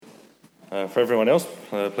For everyone else,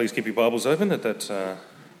 please keep your Bibles open at that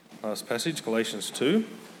last passage, Galatians 2.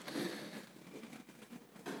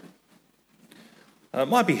 It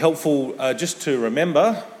might be helpful just to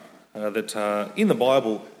remember that in the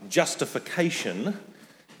Bible, justification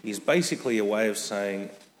is basically a way of saying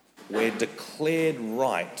we're declared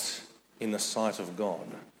right in the sight of God.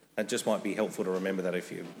 It just might be helpful to remember that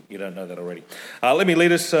if you don't know that already. Let me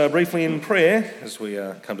lead us briefly in prayer as we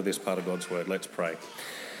come to this part of God's Word. Let's pray.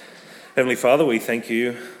 Heavenly Father, we thank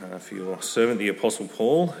you for your servant, the Apostle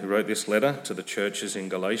Paul, who wrote this letter to the churches in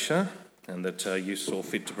Galatia, and that you saw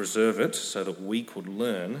fit to preserve it so that we could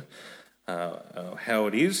learn how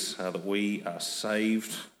it is that we are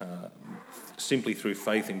saved simply through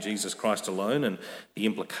faith in Jesus Christ alone, and the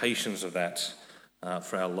implications of that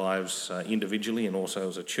for our lives individually and also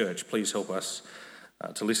as a church. Please help us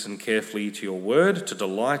to listen carefully to your word, to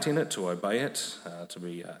delight in it, to obey it, to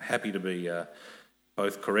be happy to be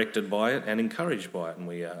both corrected by it and encouraged by it. And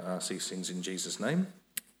we ask these things in Jesus' name.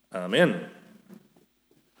 Amen.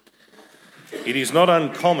 It is not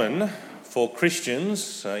uncommon for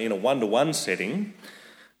Christians in a one-to-one setting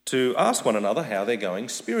to ask one another how they're going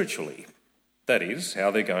spiritually. That is, how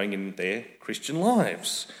they're going in their Christian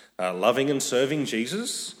lives, loving and serving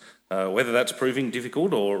Jesus, whether that's proving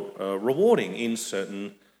difficult or rewarding in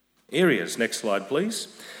certain areas. Next slide, please.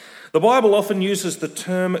 The Bible often uses the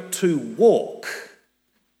term to walk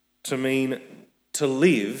to mean to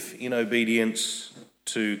live in obedience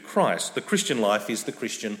to Christ. The Christian life is the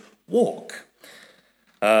Christian walk.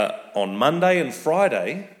 On Monday and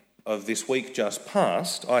Friday of this week just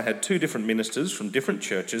past, I had two different ministers from different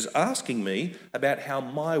churches asking me about how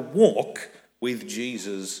my walk with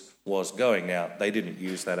Jesus was going. Now, they didn't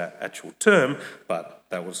use that actual term, but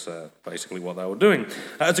that was basically what they were doing.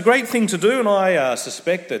 It's a great thing to do, and I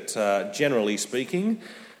suspect that generally speaking,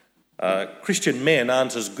 Christian men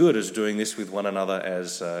aren't as good as doing this with one another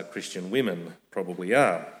as Christian women probably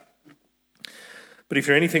are. But if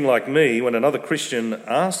you're anything like me, when another Christian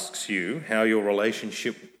asks you how your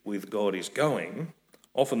relationship with God is going,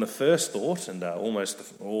 often the first thought, and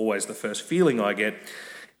almost always the first feeling I get,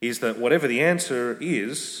 is that whatever the answer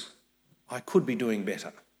is, I could be doing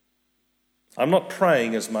better. I'm not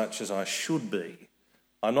praying as much as I should be.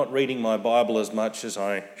 I'm not reading my Bible as much as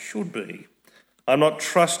I should be. I'm not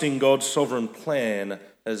trusting God's sovereign plan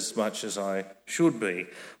as much as I should be.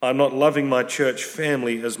 I'm not loving my church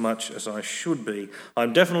family as much as I should be.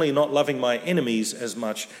 I'm definitely not loving my enemies as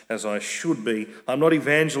much as I should be. I'm not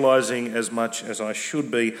evangelizing as much as I should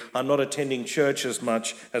be. I'm not attending church as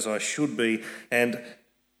much as I should be. And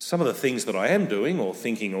some of the things that I am doing or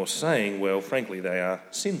thinking or saying, well, frankly, they are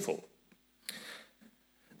sinful.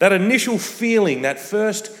 That initial feeling, that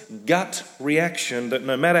first gut reaction that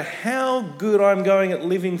no matter how good I'm going at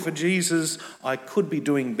living for Jesus, I could be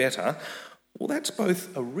doing better, well, that's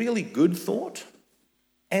both a really good thought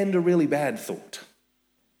and a really bad thought.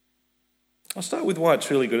 I'll start with why it's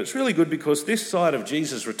really good. It's really good because this side of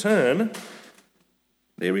Jesus' return,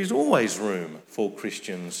 there is always room for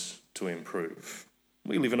Christians to improve.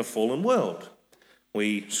 We live in a fallen world.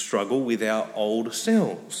 We struggle with our old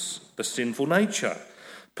selves, the sinful nature.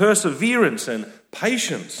 Perseverance and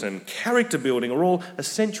patience and character building are all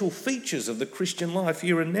essential features of the Christian life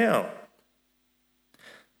here and now.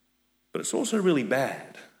 But it's also really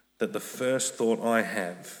bad that the first thought I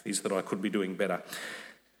have is that I could be doing better.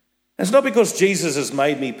 It's not because Jesus has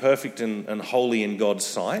made me perfect and holy in God's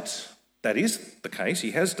sight. That is the case,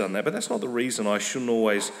 he has done that, but that's not the reason I shouldn't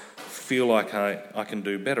always feel like I can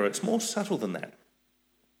do better. It's more subtle than that.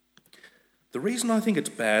 The reason I think it's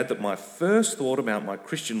bad that my first thought about my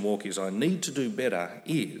Christian walk is I need to do better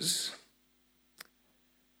is,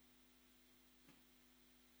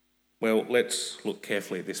 well, let's look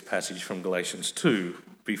carefully at this passage from Galatians 2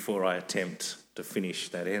 before I attempt to finish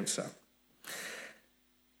that answer.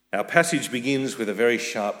 Our passage begins with a very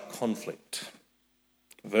sharp conflict.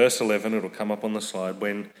 Verse 11, it'll come up on the slide.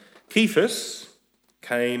 When Cephas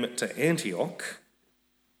came to Antioch,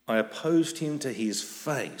 I opposed him to his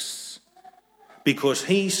face, because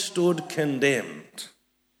he stood condemned.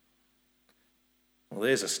 Well,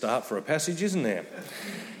 there's a start for a passage, isn't there?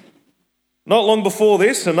 Not long before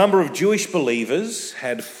this, a number of Jewish believers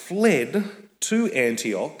had fled to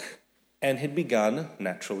Antioch and had begun,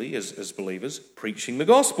 naturally, as believers, preaching the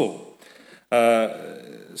gospel,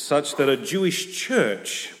 such that a Jewish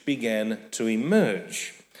church began to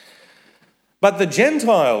emerge. But the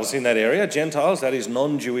Gentiles in that area, Gentiles, that is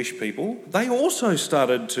non-Jewish people, they also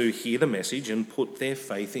started to hear the message and put their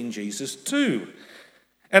faith in Jesus too.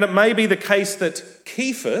 And it may be the case that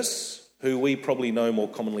Cephas, who we probably know more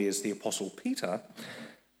commonly as the Apostle Peter,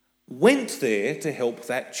 went there to help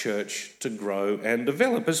that church to grow and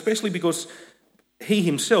develop, especially because he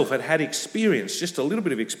himself had had experience, just a little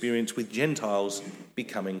bit of experience with Gentiles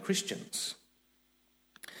becoming Christians.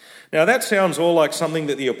 Now that sounds all like something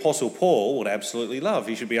that the Apostle Paul would absolutely love.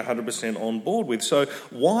 He should be 100% on board with. So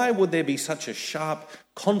why would there be such a sharp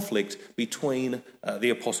conflict between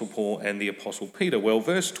the Apostle Paul and the Apostle Peter? Well,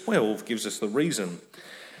 verse 12 gives us the reason.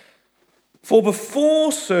 For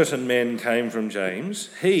before certain men came from James,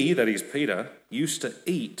 he, that is Peter, used to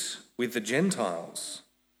eat with the Gentiles.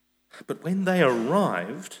 But when they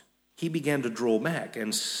arrived, he began to draw back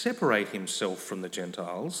and separate himself from the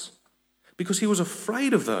Gentiles because he was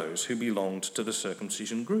afraid of those who belonged to the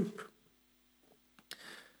circumcision group.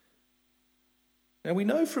 Now we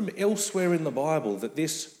know from elsewhere in the Bible that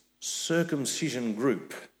this circumcision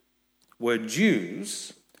group were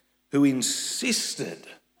Jews who insisted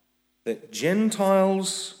that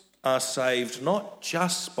Gentiles are saved not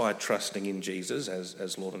just by trusting in Jesus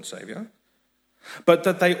as Lord and Saviour, but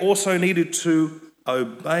that they also needed to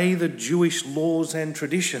obey the Jewish laws and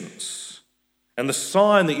traditions. And the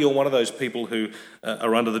sign that you're one of those people who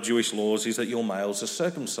are under the Jewish laws is that your males are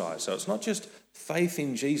circumcised. So it's not just faith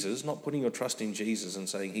in Jesus, not putting your trust in Jesus and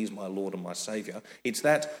saying he's my Lord and my Saviour. It's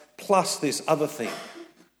that plus this other thing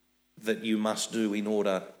that you must do in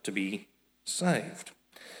order to be saved.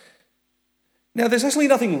 Now, there's actually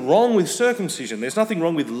nothing wrong with circumcision. There's nothing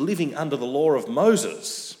wrong with living under the law of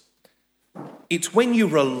Moses. It's when you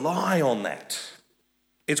rely on that.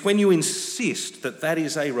 It's when you insist that that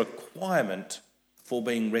is a requirement for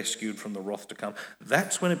being rescued from the wrath to come.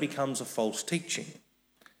 That's when it becomes a false teaching.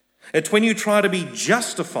 It's when you try to be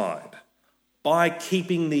justified by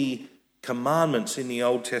keeping the commandments in the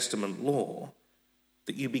Old Testament law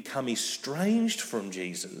that you become estranged from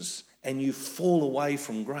Jesus and you fall away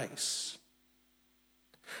from grace.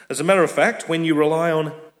 As a matter of fact, when you rely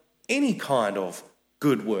on any kind of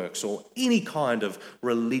good works or any kind of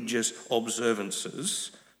religious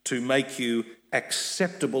observances to make you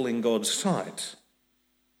acceptable in God's sight,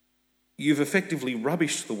 you've effectively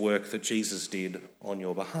rubbished the work that Jesus did on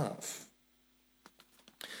your behalf.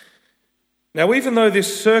 Now, even though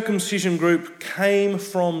this circumcision group came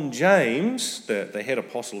from James, the head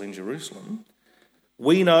apostle in Jerusalem,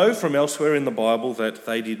 we know from elsewhere in the Bible that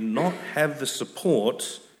they did not have the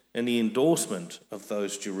support and the endorsement of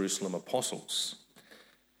those Jerusalem apostles.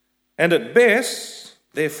 And at best,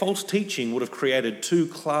 their false teaching would have created two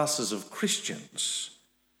classes of Christians.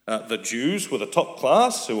 The Jews were the top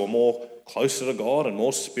class, who were more closer to God and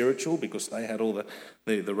more spiritual because they had all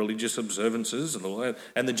the religious observances and all that.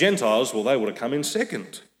 And the Gentiles, well, they would have come in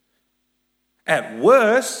second. At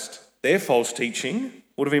worst, their false teaching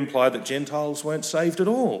would have implied that Gentiles weren't saved at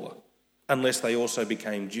all unless they also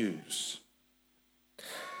became Jews.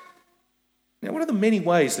 Now, one of the many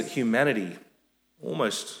ways that humanity,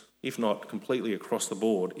 almost if not completely across the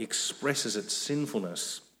board, expresses its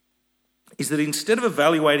sinfulness is that instead of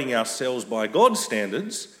evaluating ourselves by God's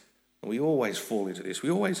standards, we always fall into this.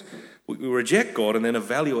 We reject God and then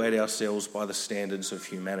evaluate ourselves by the standards of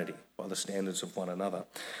humanity, by the standards of one another.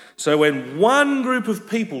 So when one group of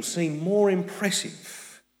people seem more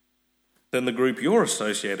impressive than the group you're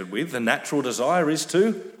associated with, the natural desire is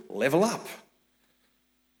to level up.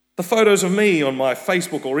 The photos of me on my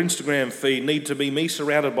Facebook or Instagram feed need to be me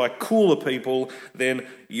surrounded by cooler people than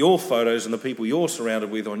your photos and the people you're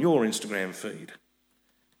surrounded with on your Instagram feed.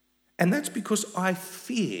 And that's because I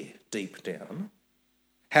fear deep down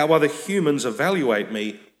how other humans evaluate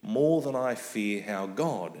me more than I fear how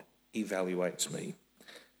God evaluates me.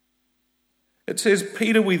 It says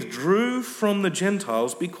Peter withdrew from the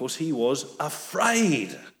Gentiles because he was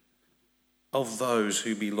afraid of those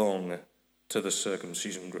who belong to the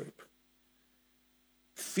circumcision group.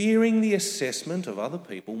 Fearing the assessment of other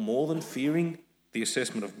people more than fearing the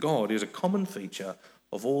assessment of God is a common feature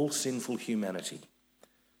of all sinful humanity.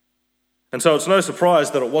 And so it's no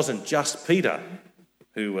surprise that it wasn't just Peter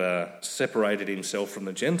who separated himself from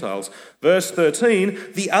the Gentiles. Verse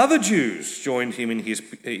 13, the other Jews joined him in his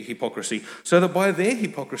hypocrisy, so that by their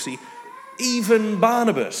hypocrisy even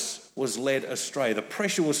Barnabas was led astray. The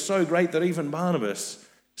pressure was so great that even Barnabas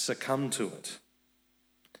succumbed to it.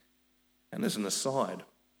 And as an aside,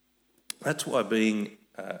 that's why being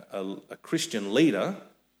a Christian leader,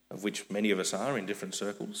 of which many of us are in different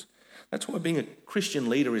circles, that's why being a Christian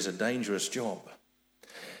leader is a dangerous job.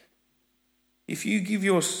 If you give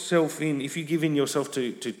in yourself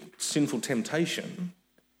to sinful temptation,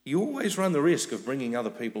 you always run the risk of bringing other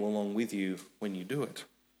people along with you when you do it.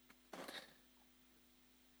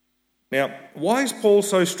 Now, why is Paul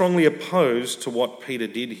so strongly opposed to what Peter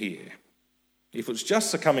did here? If it's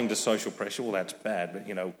just succumbing to social pressure, well, that's bad, but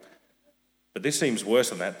But this seems worse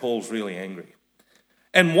than that. Paul's really angry.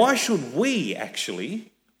 And why should we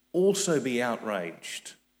actually also be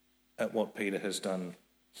outraged at what Peter has done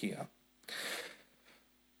here?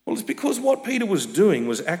 Well, it's because what Peter was doing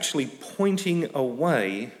was actually pointing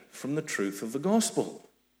away from the truth of the gospel.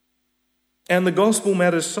 And the gospel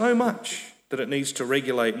matters so much that it needs to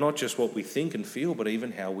regulate not just what we think and feel, but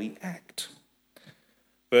even how we act.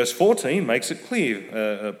 Verse 14 makes it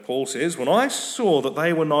clear. Paul says, "When I saw that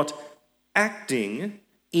they were not acting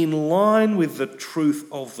in line with the truth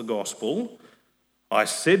of the gospel, I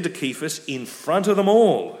said to Cephas in front of them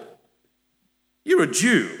all, 'You're a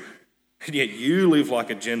Jew, and yet you live like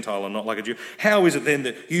a Gentile and not like a Jew. How is it then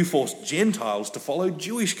that you force Gentiles to follow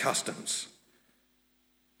Jewish customs?'"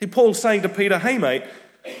 Paul's saying to Peter, "Hey mate,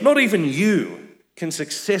 not even you can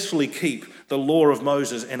successfully keep the law of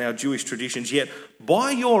Moses and our Jewish traditions, yet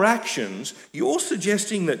by your actions, you're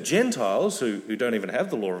suggesting that Gentiles, who don't even have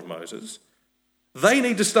the law of Moses, they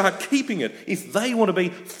need to start keeping it if they want to be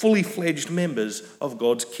fully fledged members of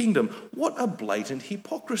God's kingdom." What a blatant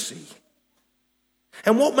hypocrisy.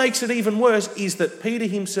 And what makes it even worse is that Peter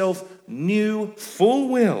himself knew full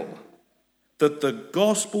well that the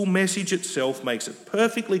gospel message itself makes it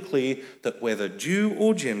perfectly clear that whether Jew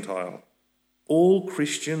or Gentile, all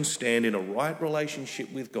Christians stand in a right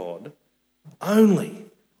relationship with God only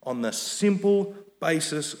on the simple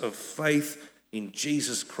basis of faith in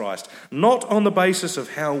Jesus Christ, not on the basis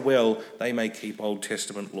of how well they may keep Old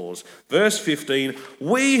Testament laws. Verse 15,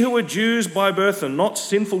 "We who are Jews by birth and not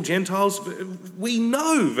sinful Gentiles," we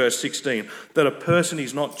know, verse 16, that a person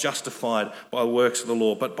is not justified by works of the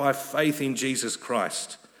law, but by faith in Jesus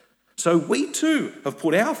Christ. So we too have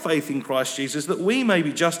put our faith in Christ Jesus that we may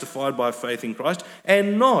be justified by faith in Christ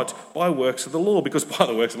and not by works of the law, because by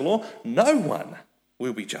the works of the law, no one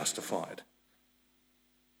will be justified.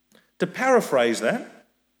 To paraphrase that,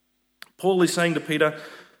 Paul is saying to Peter,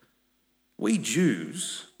 we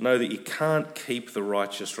Jews know that you can't keep the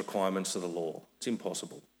righteous requirements of the law. It's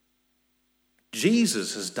impossible.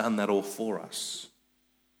 Jesus has done that all for us.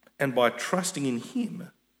 And by trusting in him,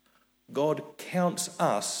 God counts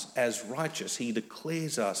us as righteous. He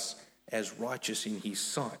declares us as righteous in his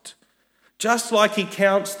sight. Just like he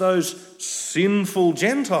counts those sinful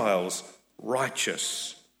Gentiles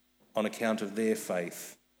righteous on account of their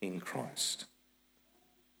faith in Christ.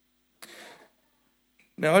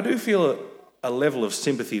 Now, I do feel a level of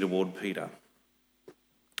sympathy toward Peter.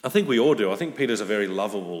 I think we all do. I think Peter's a very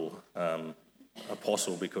lovable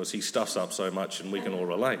apostle because he stuffs up so much and we can all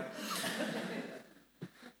relate.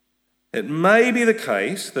 It may be the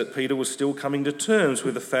case that Peter was still coming to terms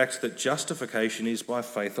with the fact that justification is by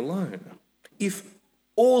faith alone. If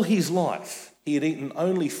all his life he had eaten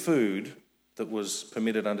only food that was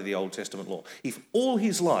permitted under the Old Testament law, if all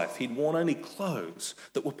his life he'd worn only clothes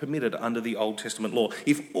that were permitted under the Old Testament law,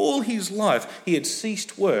 if all his life he had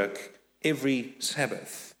ceased work every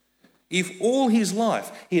Sabbath, if all his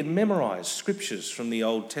life he had memorised scriptures from the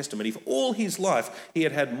Old Testament, if all his life he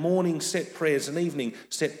had had morning set prayers and evening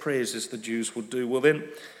set prayers as the Jews would do, well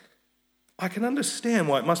then I can understand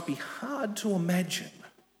why it must be hard to imagine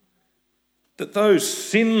that those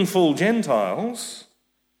sinful Gentiles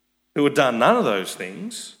who had done none of those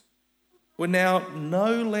things were now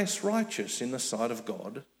no less righteous in the sight of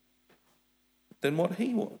God than what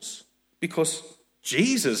he was, because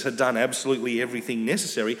Jesus had done absolutely everything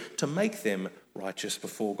necessary to make them righteous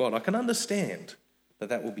before God. I can understand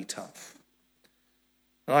that will be tough.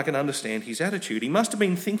 And I can understand his attitude. He must have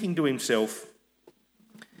been thinking to himself,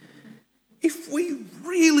 if we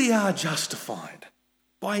really are justified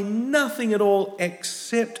by nothing at all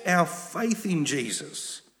except our faith in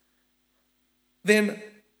Jesus, then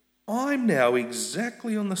I'm now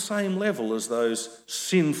exactly on the same level as those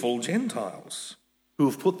sinful Gentiles who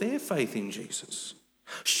have put their faith in Jesus.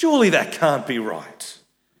 Surely that can't be right.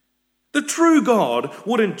 The true God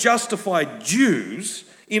wouldn't justify Jews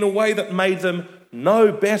in a way that made them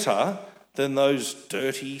no better than those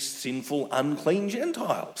dirty, sinful, unclean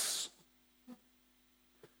Gentiles.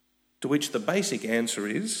 To which the basic answer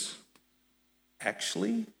is,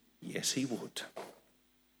 actually, yes, he would.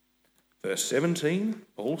 Verse 17,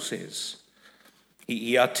 Paul says,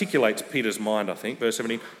 he articulates Peter's mind, I think, verse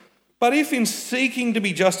 17, "But if in seeking to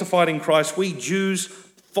be justified in Christ, we Jews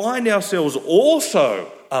find ourselves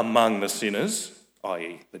also among the sinners,"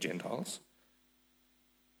 i.e. the Gentiles,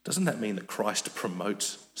 doesn't that mean that Christ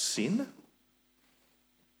promotes sin?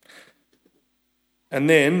 And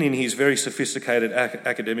then, in his very sophisticated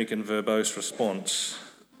academic and verbose response,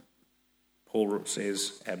 Paul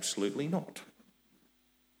says, absolutely not.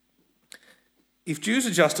 If Jews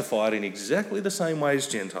are justified in exactly the same way as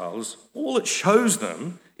Gentiles, all it shows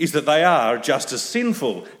them is that they are just as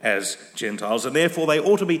sinful as Gentiles, and therefore they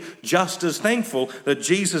ought to be just as thankful that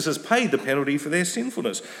Jesus has paid the penalty for their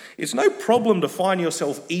sinfulness. It's no problem to find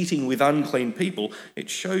yourself eating with unclean people. It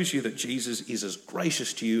shows you that Jesus is as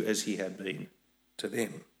gracious to you as he had been to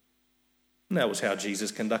them. And that was how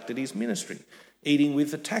Jesus conducted his ministry, eating with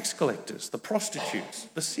the tax collectors, the prostitutes,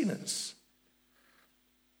 the sinners.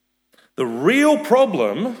 The real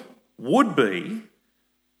problem would be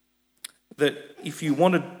that if you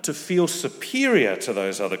wanted to feel superior to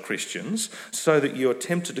those other Christians, so that you're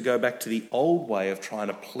tempted to go back to the old way of trying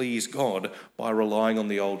to please God by relying on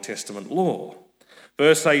the Old Testament law.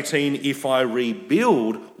 Verse 18, if I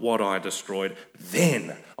rebuild what I destroyed,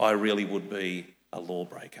 then I really would be a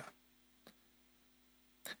lawbreaker.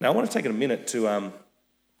 Now I want to take a minute to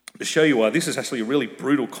show you why this is actually a really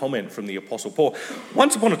brutal comment from the Apostle Paul.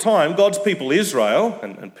 Once upon a time, God's people Israel,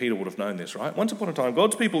 and Peter would have known this, right? Once upon a time,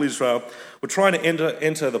 God's people Israel were trying to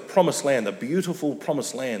enter the promised land, the beautiful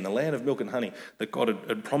promised land, the land of milk and honey that God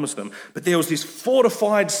had promised them. But there was this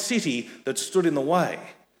fortified city that stood in the way,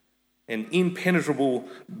 an impenetrable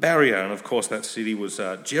barrier. And of course, that city was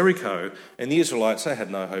Jericho, and the Israelites, they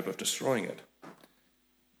had no hope of destroying it.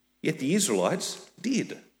 Yet the Israelites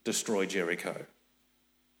did destroy Jericho,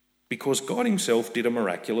 because God himself did a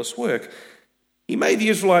miraculous work. He made the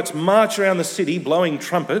Israelites march around the city blowing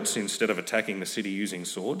trumpets instead of attacking the city using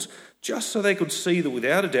swords, just so they could see that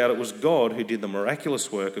without a doubt it was God who did the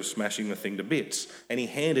miraculous work of smashing the thing to bits, and he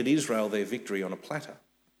handed Israel their victory on a platter.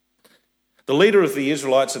 The leader of the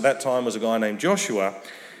Israelites at that time was a guy named Joshua,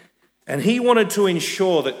 and he wanted to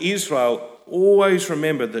ensure that Israel always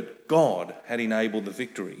remembered that God had enabled the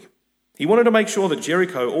victory. He wanted to make sure that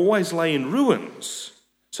Jericho always lay in ruins,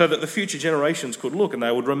 so that the future generations could look and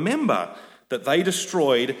they would remember that they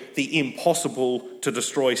destroyed the impossible to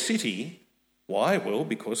destroy city. Why? Well,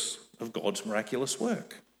 because of God's miraculous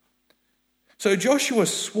work. So Joshua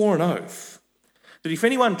swore an oath that if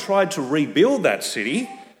anyone tried to rebuild that city,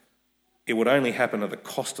 it would only happen at the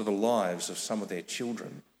cost of the lives of some of their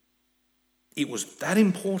children. It was that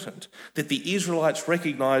important that the Israelites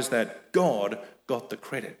recognised that God got the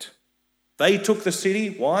credit. They took the city.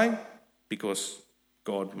 Why? Because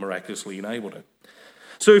God miraculously enabled it.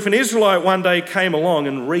 So if an Israelite one day came along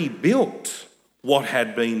and rebuilt what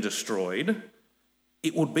had been destroyed,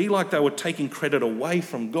 it would be like they were taking credit away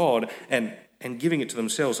from God and giving it to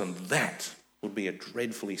themselves, and that would be a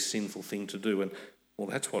dreadfully sinful thing to do. And well,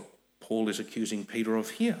 that's what Paul is accusing Peter of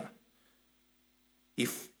here.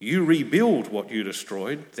 If you rebuild what you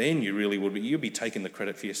destroyed, then you really would be, you'd be taking the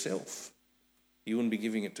credit for yourself. You wouldn't be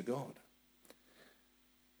giving it to God.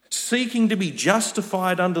 Seeking to be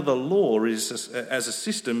justified under the law as a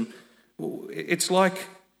system, it's like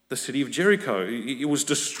the city of Jericho. It was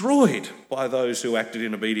destroyed by those who acted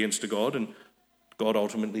in obedience to God, and God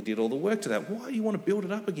ultimately did all the work to that. Why do you want to build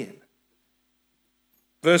it up again?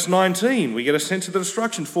 Verse 19, we get a sense of the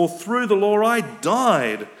destruction. For through the law I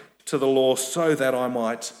died to the law so that I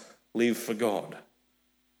might live for God.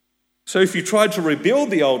 So if you tried to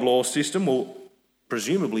rebuild the old law system, well,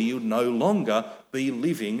 presumably you'd no longer be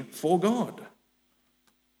living for God.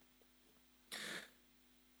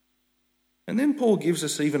 And then Paul gives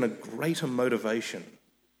us even a greater motivation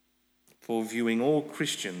for viewing all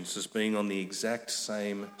Christians as being on the exact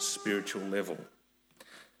same spiritual level.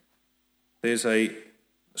 There's a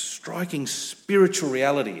striking spiritual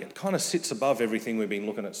reality. It kind of sits above everything we've been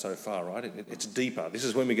looking at so far, right? It's deeper. This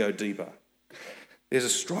is when we go deeper. There's a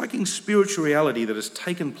striking spiritual reality that has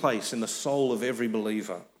taken place in the soul of every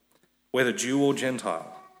believer, whether Jew or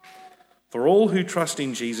Gentile. For all who trust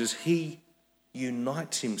in Jesus, he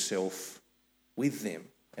unites himself with them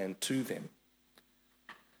and to them.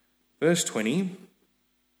 Verse 20,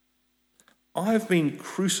 I have been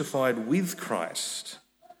crucified with Christ,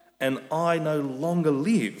 and I no longer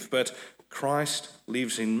live, but Christ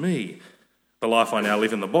lives in me. The life I now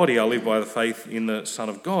live in the body, I live by the faith in the Son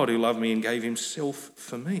of God who loved me and gave himself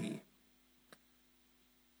for me.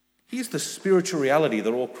 Here's the spiritual reality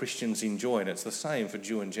that all Christians enjoy, and it's the same for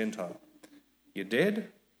Jew and Gentile. You're dead,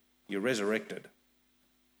 you're resurrected.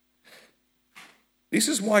 This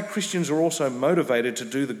is why Christians are also motivated to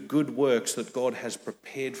do the good works that God has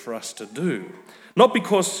prepared for us to do. Not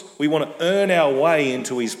because we want to earn our way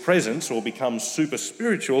into his presence or become super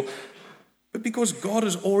spiritual, but because God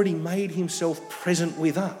has already made himself present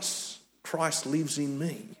with us. Christ lives in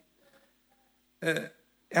me.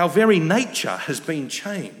 Our very nature has been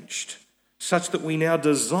changed such that we now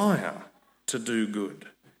desire to do good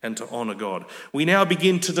and to honour God. We now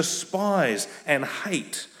begin to despise and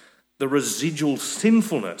hate the residual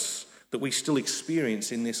sinfulness that we still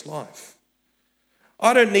experience in this life.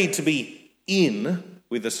 I don't need to be in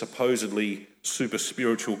with a supposedly super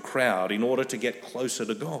spiritual crowd in order to get closer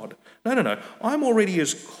to God. No. I'm already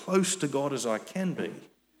as close to God as I can be.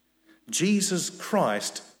 Jesus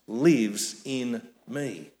Christ lives in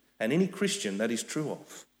me, and any Christian that is true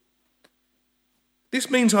of. This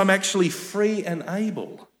means I'm actually free and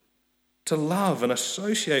able to love and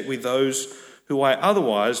associate with those who I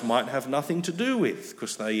otherwise might have nothing to do with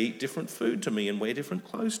because they eat different food to me and wear different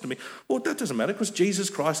clothes to me. Well, that doesn't matter because Jesus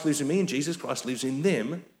Christ lives in me and Jesus Christ lives in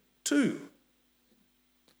them too.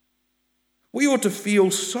 We ought to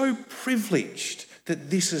feel so privileged that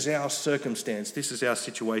this is our circumstance, this is our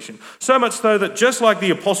situation. So much so that just like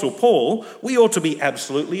the Apostle Paul, we ought to be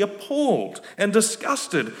absolutely appalled and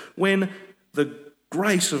disgusted when the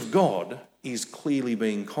grace of God is clearly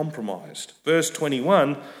being compromised. Verse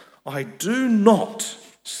 21, I do not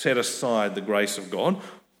set aside the grace of God,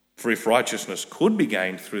 for if righteousness could be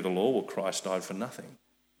gained through the law, well, Christ died for nothing.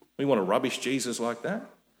 We want to rubbish Jesus like that?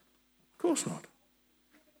 Of course not.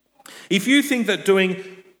 If you think that doing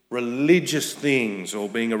religious things or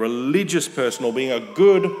being a religious person or being a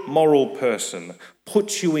good moral person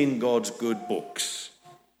puts you in God's good books,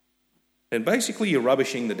 then basically you're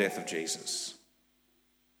rubbishing the death of Jesus.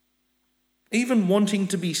 Even wanting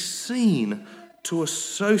to be seen to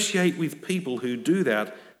associate with people who do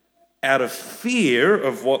that out of fear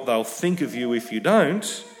of what they'll think of you if you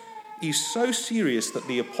don't is so serious that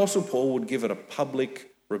the Apostle Paul would give it a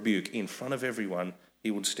public rebuke in front of everyone. He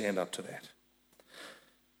would stand up to that.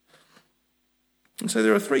 And so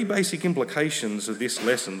there are three basic implications of this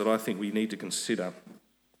lesson that I think we need to consider.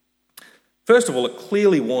 First of all, it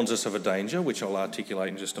clearly warns us of a danger, which I'll articulate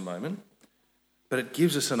in just a moment, but it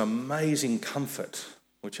gives us an amazing comfort,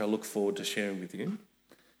 which I look forward to sharing with you,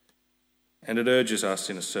 and it urges us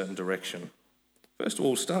in a certain direction. First of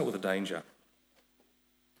all, we'll start with the danger.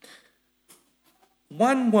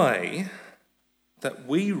 One way that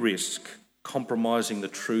we risk compromising the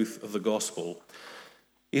truth of the gospel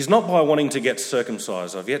is not by wanting to get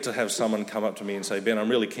circumcised. I've yet to have someone come up to me and say, Ben, I'm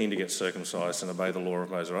really keen to get circumcised and obey the law of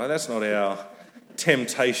Moses, right? That's not our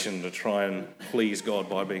temptation to try and please God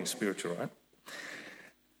by being spiritual, right?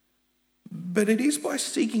 But it is by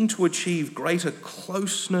seeking to achieve greater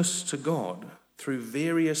closeness to God through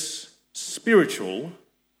various spiritual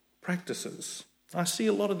practices. I see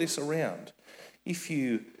a lot of this around. If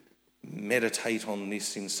you meditate on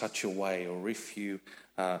this in such a way, or if you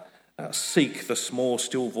seek the small,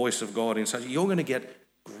 still voice of God in such, you're going to get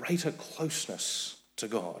greater closeness to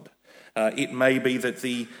God. It may be that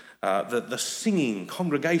the singing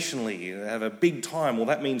congregationally, have a big time, well,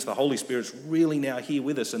 that means the Holy Spirit's really now here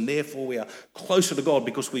with us, and therefore we are closer to God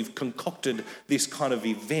because we've concocted this kind of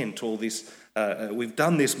event, or this we've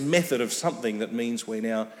done this method of something that means we're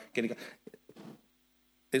now getting.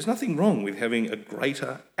 There's nothing wrong with having a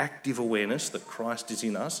greater active awareness that Christ is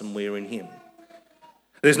in us and we're in him.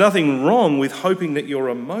 There's nothing wrong with hoping that your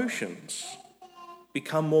emotions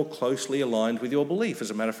become more closely aligned with your belief.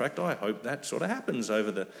 As a matter of fact, I hope that sort of happens over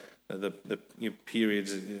the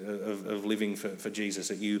periods of living for Jesus,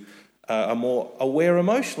 that you are more aware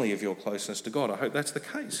emotionally of your closeness to God. I hope that's the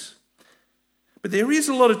case. But there is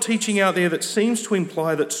a lot of teaching out there that seems to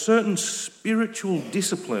imply that certain spiritual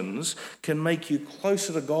disciplines can make you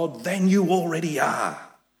closer to God than you already are,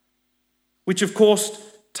 which of course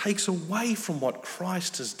takes away from what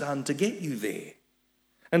Christ has done to get you there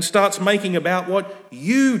and starts making about what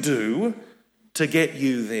you do to get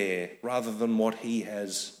you there rather than what he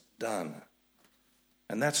has done.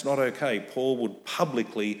 And that's not okay. Paul would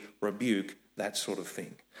publicly rebuke that sort of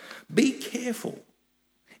thing. Be careful.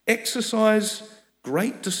 Exercise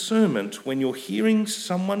great discernment when you're hearing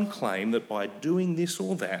someone claim that by doing this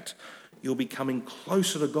or that, you're becoming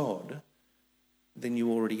closer to God than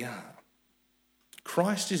you already are.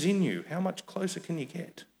 Christ is in you. How much closer can you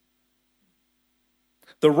get?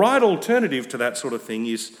 The right alternative to that sort of thing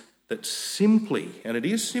is that simply, and it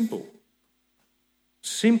is simple,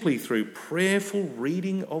 simply through prayerful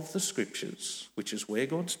reading of the Scriptures, which is where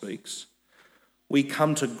God speaks, we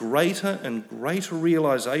come to greater and greater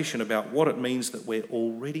realisation about what it means that we're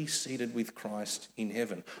already seated with Christ in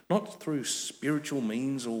heaven. Not through spiritual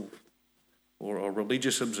means or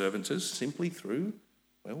religious observances, simply through,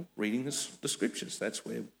 reading the Scriptures. That's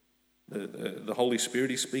where the Holy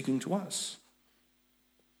Spirit is speaking to us.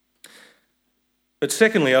 But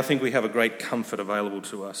secondly, I think we have a great comfort available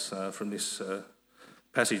to us from this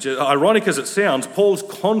passage. Ironic as it sounds, Paul's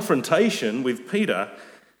confrontation with Peter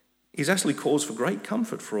is actually cause for great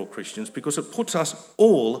comfort for all Christians because it puts us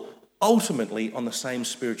all ultimately on the same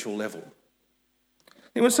spiritual level.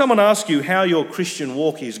 And when someone asks you how your Christian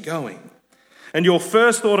walk is going, and your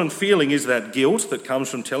first thought and feeling is that guilt that comes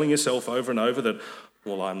from telling yourself over and over that,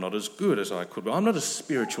 well, I'm not as good as I could be. I'm not as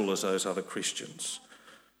spiritual as those other Christians.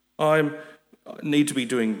 I need to be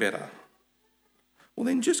doing better. Well,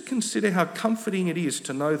 then just consider how comforting it is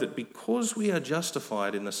to know that because we are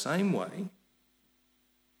justified in the same way,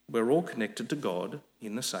 we're all connected to God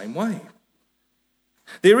in the same way.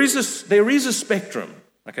 There is a spectrum.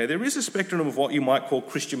 Okay, there is a spectrum of what you might call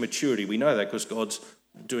Christian maturity. We know that because God's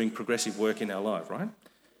doing progressive work in our life, right?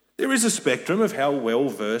 There is a spectrum of how well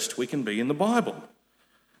versed we can be in the Bible.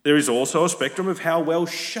 There is also a spectrum of how well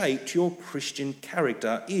shaped your Christian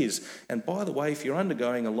character is. And by the way, if you're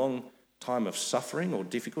undergoing a long time of suffering or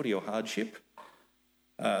difficulty or hardship,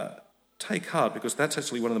 take heart, because that's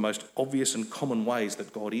actually one of the most obvious and common ways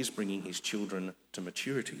that God is bringing his children to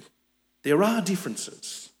maturity. There are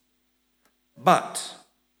differences, but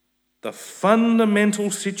the fundamental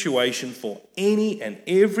situation for any and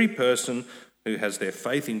every person who has their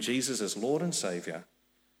faith in Jesus as Lord and Saviour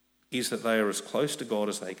is that they are as close to God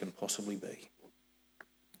as they can possibly be.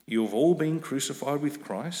 You have all been crucified with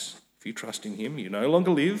Christ. If you trust in him, you no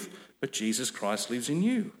longer live, but Jesus Christ lives in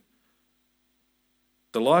you.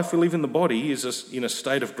 The life we live in the body is in a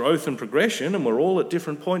state of growth and progression, and we're all at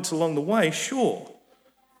different points along the way, sure.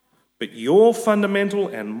 But your fundamental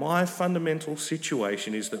and my fundamental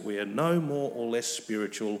situation is that we are no more or less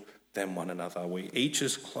spiritual than one another. We're each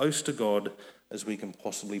as close to God as we can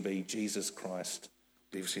possibly be. Jesus Christ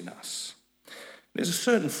lives in us. There's a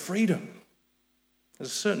certain freedom.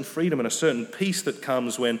 There's a certain freedom and a certain peace that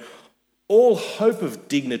comes when all hope of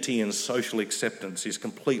dignity and social acceptance is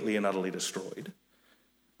completely and utterly destroyed.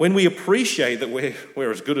 When we appreciate that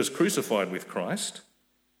we're as good as crucified with Christ,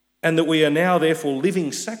 and that we are now therefore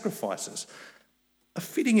living sacrifices. A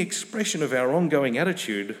fitting expression of our ongoing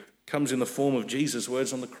attitude comes in the form of Jesus'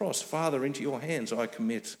 words on the cross, Father, into your hands I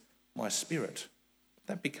commit my spirit.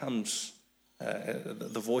 That becomes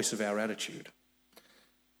the voice of our attitude.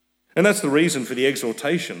 And that's the reason for the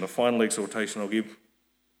exhortation, the final exhortation I'll give,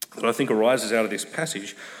 that I think arises out of this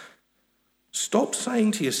passage. Stop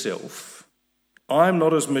saying to yourself, I'm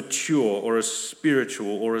not as mature or as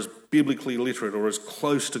spiritual or as biblically literate or as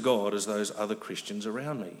close to God as those other Christians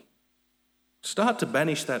around me. Start to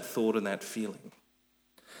banish that thought and that feeling.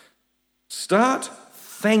 Start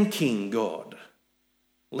thanking God.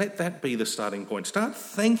 Let that be the starting point. Start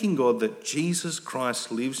thanking God that Jesus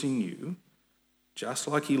Christ lives in you, just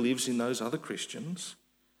like he lives in those other Christians.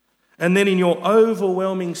 And then in your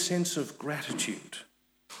overwhelming sense of gratitude,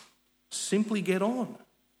 simply get on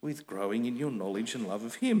with growing in your knowledge and love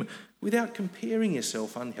of him without comparing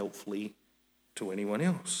yourself unhelpfully to anyone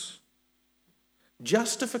else.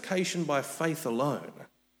 Justification by faith alone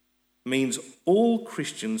means all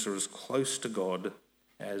Christians are as close to God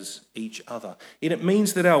as each other. And it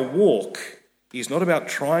means that our walk is not about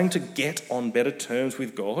trying to get on better terms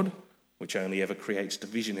with God, which only ever creates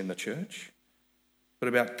division in the church, but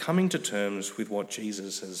about coming to terms with what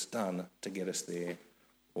Jesus has done to get us there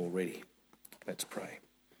already. Let's pray.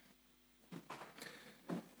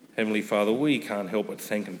 Heavenly Father, we can't help but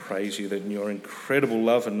thank and praise you that in your incredible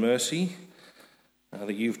love and mercy,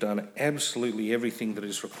 that you've done absolutely everything that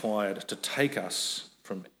is required to take us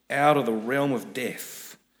from out of the realm of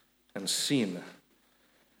death and sin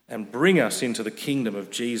and bring us into the kingdom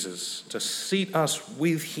of Jesus, to seat us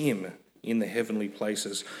with him in the heavenly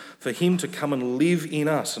places, for him to come and live in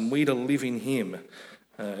us and we to live in him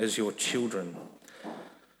as your children.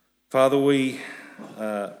 Father, we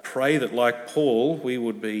pray that, like Paul, we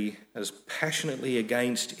would be as passionately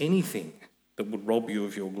against anything that would rob you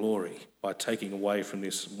of your glory by taking away from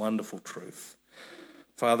this wonderful truth.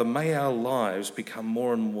 Father, may our lives become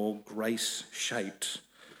more and more grace-shaped,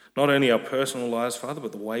 not only our personal lives, Father,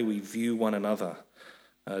 but the way we view one another.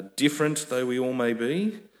 Different though we all may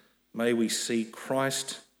be, may we see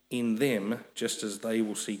Christ in them just as they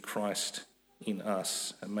will see Christ in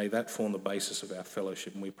us, and may that form the basis of our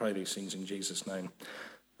fellowship. And we pray these things in Jesus' name.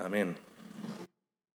 Amen.